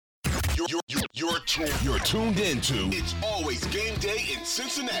You're tuned into It's Always Game Day in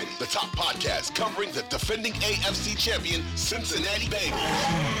Cincinnati, the top podcast covering the defending AFC champion Cincinnati Bengals.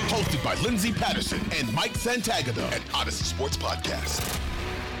 Hosted by Lindsey Patterson and Mike Santagata, an Odyssey Sports Podcast.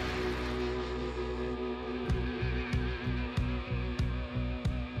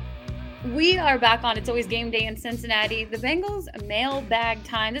 We are back on It's Always Game Day in Cincinnati. The Bengals mailbag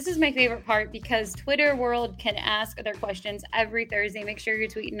time. This is my favorite part because Twitter world can ask their questions every Thursday. Make sure you're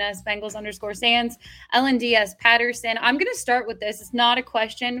tweeting us, Bengals_Sands, LNDS Patterson. I'm going to start with this. It's not a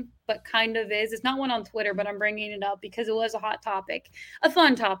question, but kind of is. It's not one on Twitter, but I'm bringing it up because it was a hot topic, a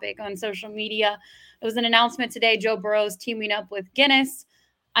fun topic on social media. It was an announcement today. Joe Burrow's teaming up with Guinness.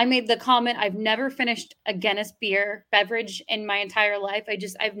 I made the comment, I've never finished a Guinness beverage in my entire life.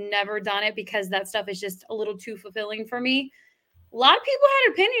 I've never done it because that stuff is just a little too fulfilling for me. A lot of people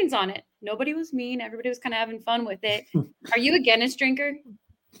had opinions on it. Nobody was mean. Everybody was kind of having fun with it. Are you a Guinness drinker?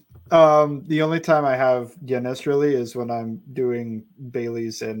 The only time I have Guinness really is when I'm doing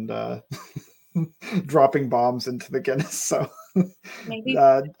Baileys and dropping bombs into the Guinness. So Maybe.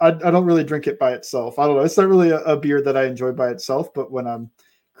 I don't really drink it by itself. I don't know. It's not really a beer that I enjoy by itself, but when I'm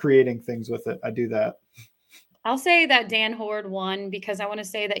creating things with it, I do that. I'll say that Dan Horde won because I want to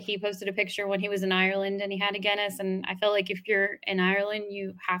say that he posted a picture when he was in Ireland and he had a Guinness. And I feel like if you're in Ireland,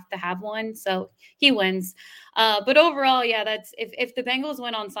 you have to have one. So he wins. But overall, yeah, that's if the Bengals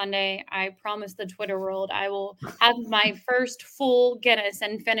win on Sunday, I promise the Twitter world I will have my first full Guinness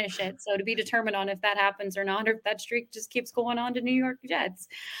and finish it. So to be determined on if that happens or not, or if that streak just keeps going on to New York Jets.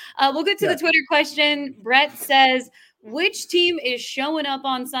 We'll get to the Twitter question. Brett says, which team is showing up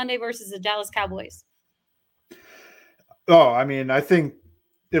on Sunday versus the Dallas Cowboys? Oh, I mean, I think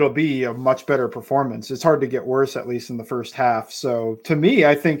it'll be a much better performance. It's hard to get worse, at least in the first half. So to me,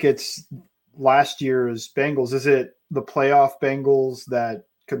 I think it's last year's Bengals. Is it the playoff Bengals that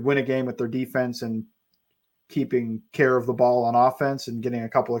could win a game with their defense and keeping care of the ball on offense and getting a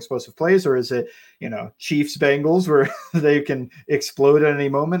couple explosive plays? Or is it, Chiefs Bengals where they can explode at any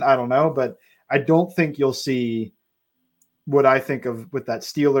moment? I don't know, but I don't think you'll see what I think of with that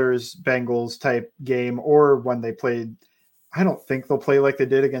Steelers Bengals type game, or when they played. I don't think they'll play like they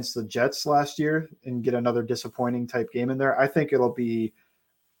did against the Jets last year and get another disappointing type game in there. I think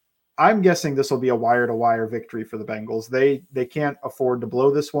I'm guessing this will be a wire to wire victory for the Bengals. They can't afford to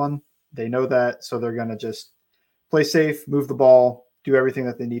blow this one. They know that. So they're going to just play safe, move the ball, do everything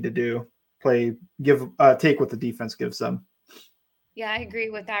that they need to do, take what the defense gives them. Yeah, I agree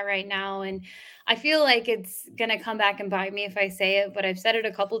with that right now. And I feel like it's going to come back and bite me if I say it, but I've said it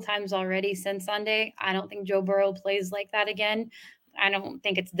a couple times already since Sunday. I don't think Joe Burrow plays like that again. I don't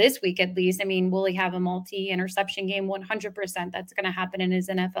think it's this week, at least. I mean, will he have a multi-interception game? 100% that's going to happen in his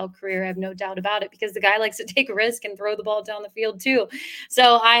NFL career. I have no doubt about it because the guy likes to take a risk and throw the ball down the field too.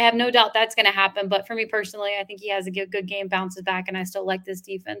 So I have no doubt that's going to happen. But for me personally, I think he has a good game, bounces back, and I still like this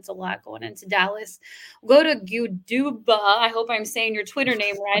defense a lot going into Dallas. We'll go to Guduba. I hope I'm saying your Twitter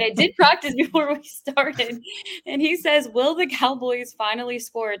name right. I did practice before we started. And he says, will the Cowboys finally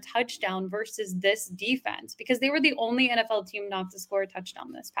score a touchdown versus this defense? Because they were the only NFL team not to score a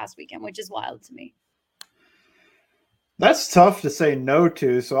touchdown this past weekend, which is wild to me. That's tough to say no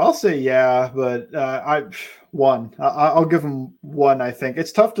to, so I'll say yeah, but I'll give them one. I think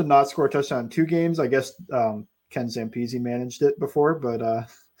it's tough to not score a touchdown in 2 games. I guess Ken Zampese managed it before, but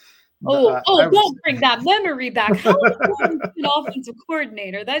don't bring that memory back. How is an offensive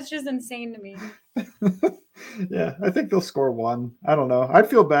coordinator? That's just insane to me. Yeah, I think they'll score 1. I don't know. I'd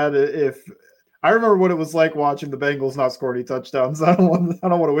feel bad if I remember what it was like watching the Bengals not score any touchdowns. I don't want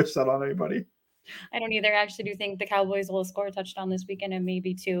to wish that on anybody. I don't either. I actually do think the Cowboys will score a touchdown this weekend and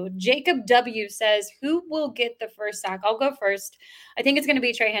maybe 2. Jacob W says, who will get the first sack? I'll go first. I think it's going to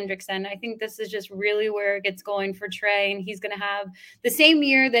be Trey Hendrickson. I think this is just really where it gets going for Trey, and he's going to have the same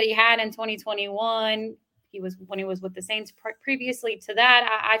year that he had in 2021. When he was with the Saints previously to that.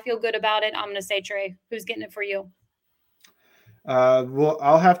 I feel good about it. I'm going to say Trey. Who's getting it for you? Well,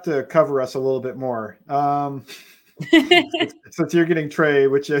 I'll have to cover us a little bit more. Since you're getting Trey,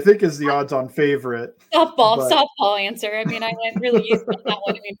 which I think is the odds-on favorite. Softball answer. I mean, I went really easy on that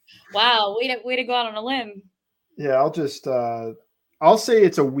one. I mean, wow, way to go out on a limb. Yeah, I'll say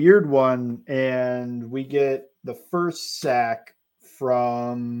it's a weird one, and we get the first sack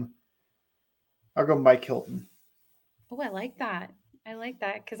from. I'll go Mike Hilton. Oh, I like that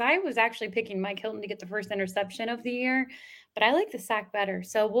because I was actually picking Mike Hilton to get the first interception of the year, but I like the sack better.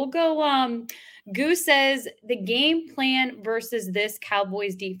 So we'll go. Goose says the game plan versus this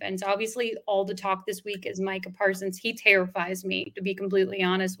Cowboys defense. Obviously, all the talk this week is Micah Parsons. He terrifies me, to be completely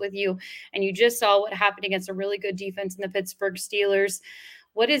honest with you. And you just saw what happened against a really good defense in the Pittsburgh Steelers.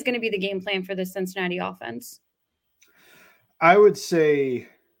 What is going to be the game plan for the Cincinnati offense? I would say,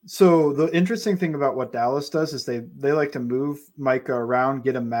 so the interesting thing about what Dallas does is they like to move Micah around,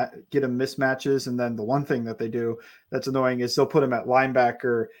 get him mismatches, and then the one thing that they do that's annoying is they'll put him at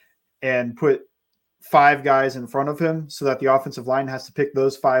linebacker and put 5 guys in front of him so that the offensive line has to pick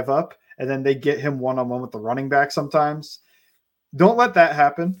those 5 up, and then they get him one-on-one with the running back sometimes. Don't let that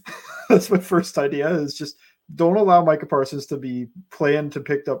happen. That's my first idea, is just don't allow Micah Parsons to be planned to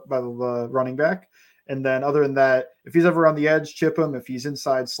picked up by the running back. And then other than that, if he's ever on the edge, chip him. If he's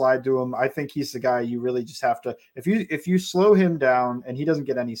inside, slide to him. I think he's the guy you really just have to, if you slow him down and he doesn't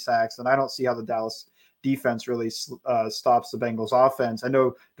get any sacks, then I don't see how the Dallas defense really stops the Bengals offense. I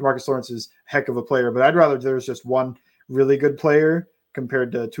know DeMarcus Lawrence is a heck of a player, but I'd rather there's just one really good player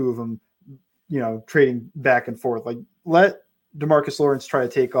compared to 2 of them, trading back and forth. Like, let DeMarcus Lawrence try to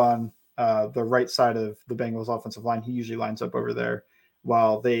take on the right side of the Bengals offensive line. He usually lines up over there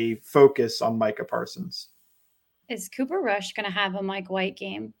while they focus on Micah Parsons. Is Cooper Rush going to have a Mike White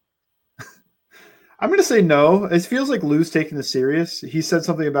game? I'm going to say no. It feels like Lou's taking this serious. He said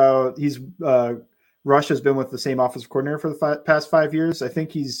something about Rush has been with the same offensive coordinator for the past 5 years. I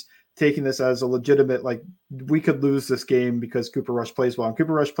think he's taking this as a legitimate, like, we could lose this game because Cooper Rush plays well. And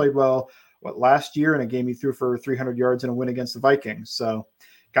Cooper Rush played well, last year in a game he threw for 300 yards in a win against the Vikings. So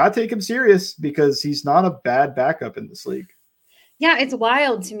got to take him serious because he's not a bad backup in this league. Yeah, it's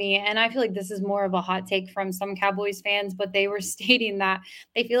wild to me. And I feel like this is more of a hot take from some Cowboys fans, but they were stating that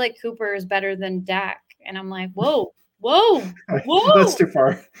they feel like Cooper is better than Dak. And I'm like, whoa. That's too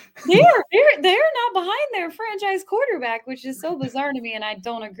far. They're not behind their franchise quarterback, which is so bizarre to me, and I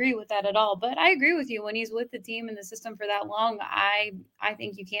don't agree with that at all. But I agree with you. When he's with the team and the system for that long, I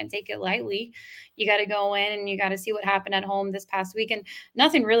think you can't take it lightly. You got to go in and you got to see what happened at home this past week. And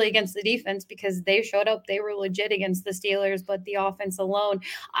nothing really against the defense because they showed up. They were legit against the Steelers, but the offense alone.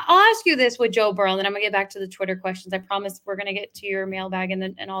 I'll ask you this with Joe Burrow, and then I'm going to get back to the Twitter questions. I promise we're going to get to your mailbag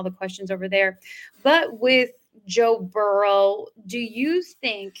and all the questions over there. But with Joe Burrow, do you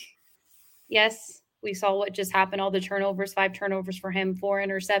think, yes, we saw what just happened, all the turnovers, 5 turnovers for him, 4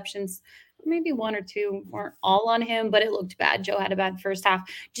 interceptions, maybe 1 or 2 weren't all on him, but it looked bad. Joe had a bad first half.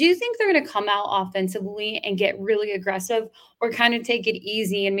 Do you think they're going to come out offensively and get really aggressive or kind of take it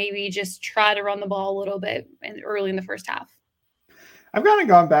easy and maybe just try to run the ball a little bit early in the first half? I've kind of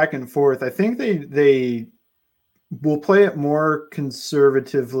gone back and forth. I think they will play it more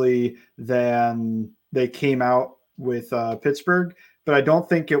conservatively than they came out with Pittsburgh, but I don't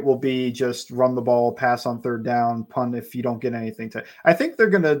think it will be just run the ball, pass on 3rd down, punt if you don't get anything I think they're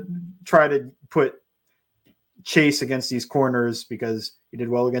going to try to put Chase against these corners because he did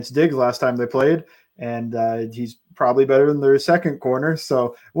well against Diggs last time they played, and he's probably better than their second corner.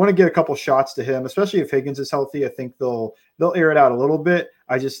 So I want to get a couple shots to him, especially if Higgins is healthy. I think they'll air it out a little bit.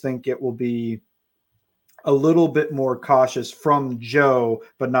 I just think it will be a little bit more cautious from Joe,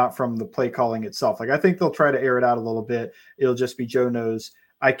 but not from the play calling itself. Like, I think they'll try to air it out a little bit. It'll just be Joe knows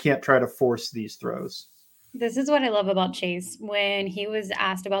I can't try to force these throws. This is what I love about Chase. When he was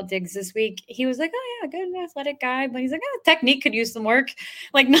asked about Diggs this week, he was like, oh, yeah, good and athletic guy. But he's like, technique could use some work.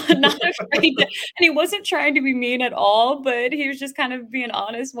 Like, not afraid to, and he wasn't trying to be mean at all, but he was just kind of being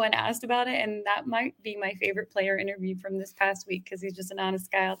honest when asked about it. And that might be my favorite player interview from this past week because he's just an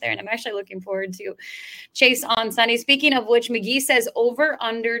honest guy out there. And I'm actually looking forward to Chase on Sunday. Speaking of which, McGee says over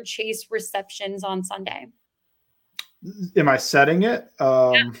under Chase receptions on Sunday. Am I setting it?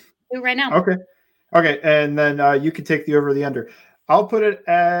 Yeah, right now. Okay, and then you can take the over the under. I'll put it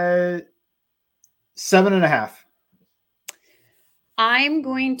at 7.5. I'm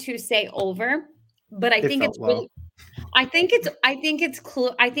going to say over, but I think it's really, I think it's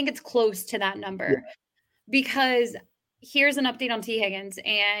close to that number because here's an update on T. Higgins,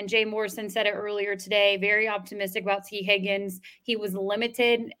 and Jay Morrison said it earlier today, very optimistic about T. Higgins. He was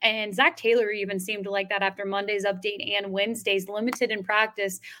limited, and Zach Taylor even seemed to like that after Monday's update and Wednesday's, limited in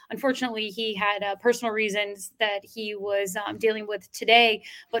practice. Unfortunately, he had personal reasons that he was dealing with today,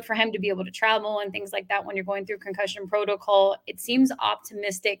 but for him to be able to travel and things like that when you're going through concussion protocol, it seems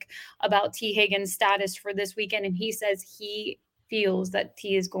optimistic about T. Higgins' status for this weekend, and he says he feels that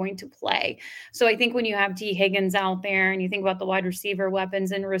T is going to play. So I think when you have T. Higgins out there and you think about the wide receiver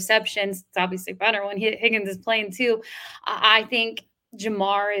weapons and receptions, it's obviously better when Higgins is playing too. I think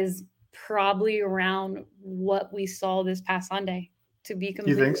Jamar is probably around what we saw this past Sunday, to be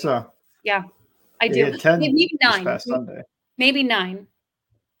completely. You think so? Yeah, I do. He had 10 maybe 9. This past Sunday. Maybe 9.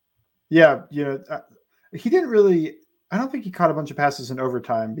 Yeah, he didn't really. I don't think he caught a bunch of passes in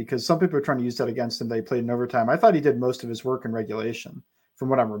overtime because some people are trying to use that against him. They played in overtime. I thought he did most of his work in regulation, from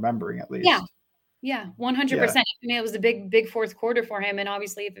what I'm remembering at least. Yeah. Yeah, 100%. I mean, it was a big fourth quarter for him. And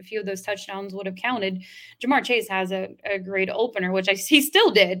obviously, if a few of those touchdowns would have counted, Jamar Chase has a great opener, which he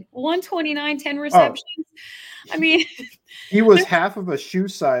still did. 129, 10 receptions. I mean, he was half of a shoe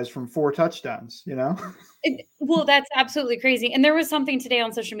size from 4 touchdowns, Well, that's absolutely crazy. And there was something today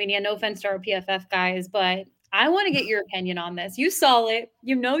on social media, no offense to our PFF guys, but I want to get your opinion on this. You saw it,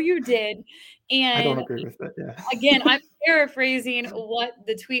 you did. And I don't agree with it. Yeah. Again, I'm paraphrasing what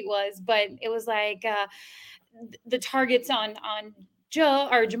the tweet was, but it was like the targets on Joe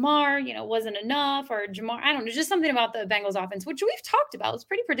or Jamar, wasn't enough, or Jamar, I don't know, just something about the Bengals offense, which we've talked about. It's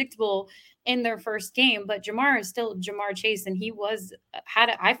pretty predictable in their first game, but Jamar is still Jamar Chase, and he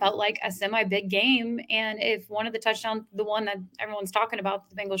I felt like a semi-big game. And if one of the touchdowns, the one that everyone's talking about,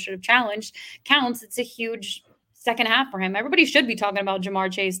 the Bengals should have challenged, counts, it's a huge second half for him. Everybody should be talking about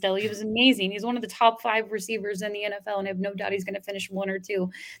Jamar Chase still. He was amazing. He's one of the top 5 receivers in the NFL, and I have no doubt he's going to finish 1 or 2.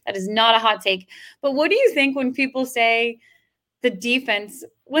 That is not a hot take. But what do you think when people say the defense,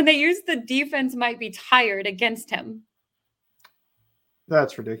 when they use the defense might be tired against him?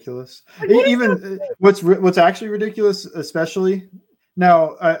 That's ridiculous. Even what's actually ridiculous, especially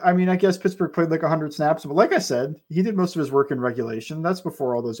now, I mean, I guess Pittsburgh played like 100 snaps, but like I said, he did most of his work in regulation. That's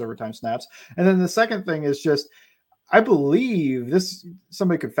before all those overtime snaps. And then the second thing is just, I believe this,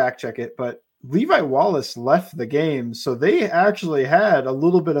 somebody could fact check it, but Levi Wallace left the game. So they actually had a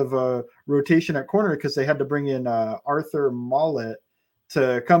little bit of a rotation at corner because they had to bring in Arthur Mollett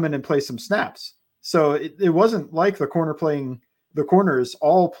to come in and play some snaps. So it wasn't like the corners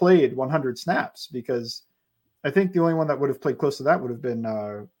all played 100 snaps, because I think the only one that would have played close to that would have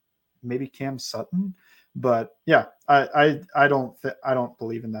been maybe Cam Sutton. But yeah, I don't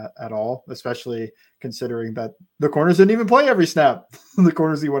believe in that at all, especially considering that the corners didn't even play every snap. The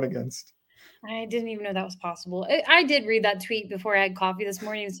corners he went against. I didn't even know that was possible. I did read that tweet before I had coffee this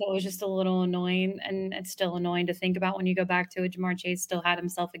morning, so it was just a little annoying, and it's still annoying to think about when you go back to it. Jamar Chase still had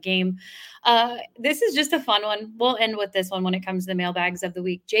himself a game. This is just a fun one. We'll end with this one when it comes to the mailbags of the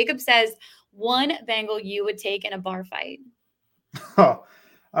week. Jacob says, one Bengal you would take in a bar fight.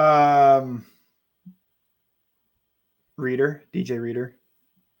 DJ Reader.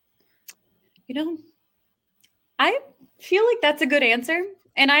 I feel like that's a good answer.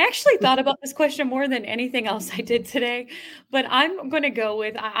 And I actually thought about this question more than anything else I did today, but I'm going to go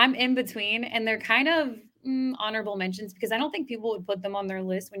with, I'm in between, and they're kind of honorable mentions because I don't think people would put them on their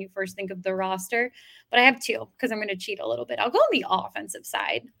list when you first think of the roster, but I have 2 because I'm going to cheat a little bit. I'll go on the offensive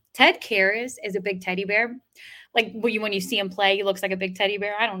side. Ted Karras is a big teddy bear. Like when you see him play, he looks like a big teddy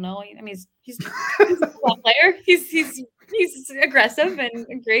bear. I don't know. I mean, he's a football player. He's aggressive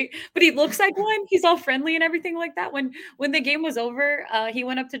and great, but he looks like one. He's all friendly and everything like that. When the game was over, he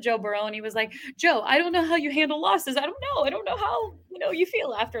went up to Joe Burrow and he was like, Joe, I don't know how you handle losses. I don't know how, you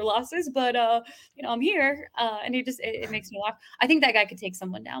feel after losses, but I'm here. And it makes me laugh. I think that guy could take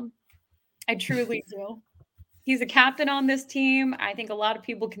someone down. I truly do. He's a captain on this team. I think a lot of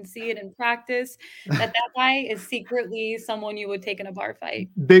people can see it in practice that guy is secretly someone you would take in a bar fight.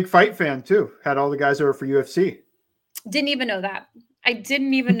 Big fight fan too. Had all the guys over for UFC. Didn't even know that. I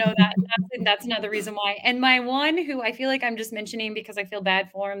didn't even know that. That's another reason why. And my one who I feel like I'm just mentioning because I feel bad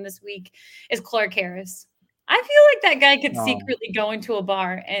for him this week is Clark Harris. I feel like that guy could secretly go into a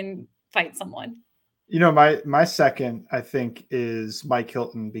bar and fight someone. My second, I think, is Mike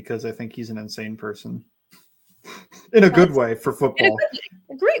Hilton, because I think he's an insane person. In a good way for football.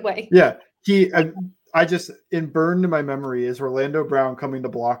 A great way. Yeah. I just, burned in my memory is Orlando Brown coming to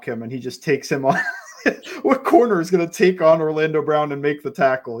block him, and he just takes him on. What corner is going to take on Orlando Brown and make the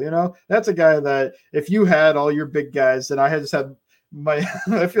tackle? That's a guy that if you had all your big guys, and I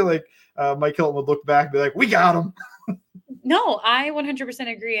I feel like Mike Hilton would look back and be like, we got him. No, I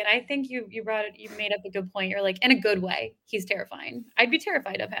 100% agree. And I think you made up a good point. You're like, in a good way, he's terrifying. I'd be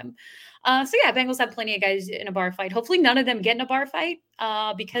terrified of him. So yeah, Bengals have plenty of guys in a bar fight. Hopefully none of them get in a bar fight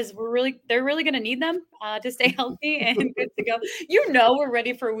because they're really going to need them to stay healthy and good to go. We're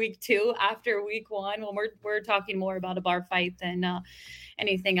ready for week 2 after week 1 when we're talking more about a bar fight than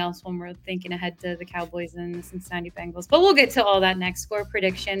anything else when we're thinking ahead to the Cowboys and the Cincinnati Bengals. But we'll get to all that next. Score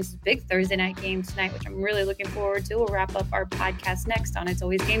predictions, big Thursday night game tonight, which I'm really looking forward to. We'll wrap up our podcast next on It's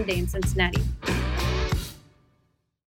Always Game Day in Cincinnati.